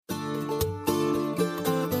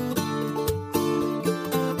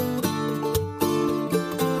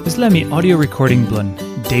Let me audio recording blun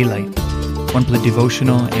Daylight. One play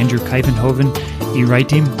devotional Andrew Kuyvenhoven, I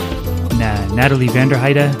Ritim, na Natalie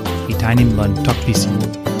Vanderheide, I tainim blun Tok Pisin.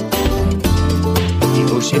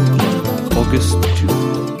 Devotion blun August 2.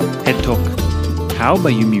 Head Tok. How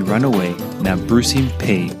by Yumi Ranawe na Abrusim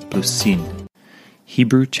Pe plus sin.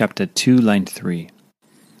 Hibru chapter 2 line 3.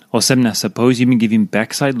 Olsem na suppose Yumi givim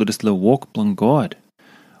baksait ludus lo walk blun God.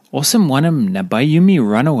 Olsem wanem na by Yumi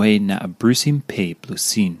Ranawe na Abrusim Pe plus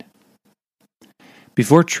sin.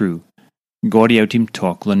 Before Tru, Godi autim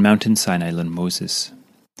tok lun Maunten Sainai lun Moses.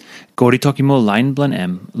 Godi tokimo lain blun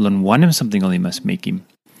lun wanem samting oli must mekim.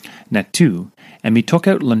 Na tu, and me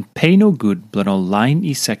tokaut lun pay nogut blun ol lain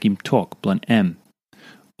I sakim tok blun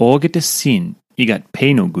Olgeta sin I got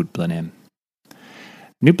pay nogut blun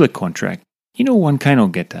Nupela Kontrak, wankain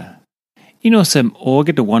Olgeta. Sem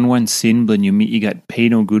Olgeta one sin blun Yumi I got pay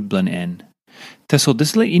nogut blun Tasol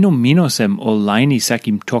Dispela minosem lain I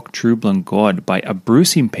sakim Tok Tru blun God by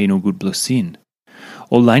Abrusim Pe nogut blun sin.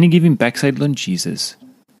 Lain I givim baksait lun Jisas.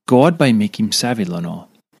 God by mekim savi lun all.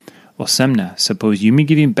 Olsem na suppose Yumi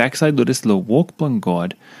givim baksait ludus lo walk blun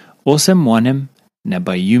God. Olsem wanem na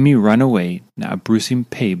by Yumi Ranawe na Abrusim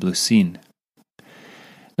Pe blun sin.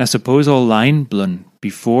 Na suppose lain blun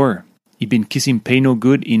before I bin kisim pay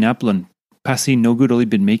nogut in aplun pasi nogut oli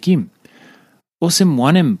bin mekim. Olsem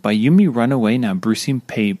wanem by Yumi Ranawe na Abrusim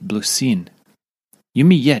Pe blun sin.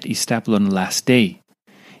 Yumi yet I staplun last day.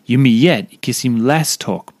 Yumi yet I kisim last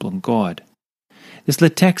tok blun God. This le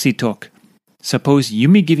text I tok. Suppose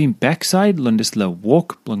Yumi givim bakside lun this le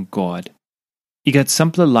walk blun God. I got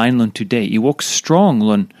sample lain lun today. I walk strong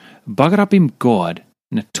lun bagarapim God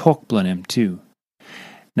na tok blun too.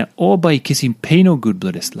 Na all by kisim pay no good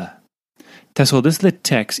bludisla. Tasol this le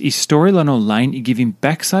text I story lun lain I givim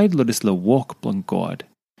bakside ludus le walk blun God.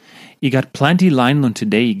 I got plenty lain lun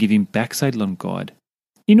today I givim bakside lun God.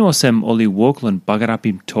 Sem oli walk lun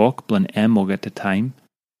bagarapim tok blun Olgeta time.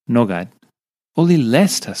 Nogut. Oli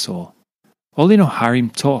less tasol. Oli no harim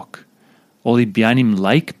tok. Oli bianim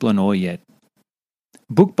like blun yet.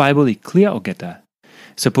 Buk Baibel I clear Olgeta.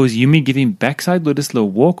 Suppose Yumi givim bakside ludus le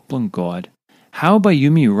walk blun God. How by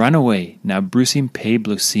Yumi Ranawe na Abrusim Pe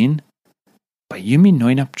blun sin? By Yumi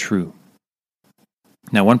noin up true.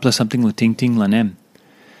 Now 1 plus something le tingting lanem.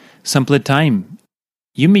 Sample time.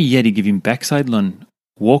 Yumi yeti givim bakside lun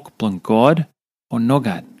walk blun God or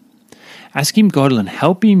nogut. Askim God lun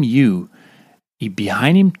help him you. I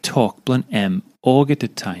behind him talk blun Olgeta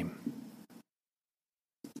time.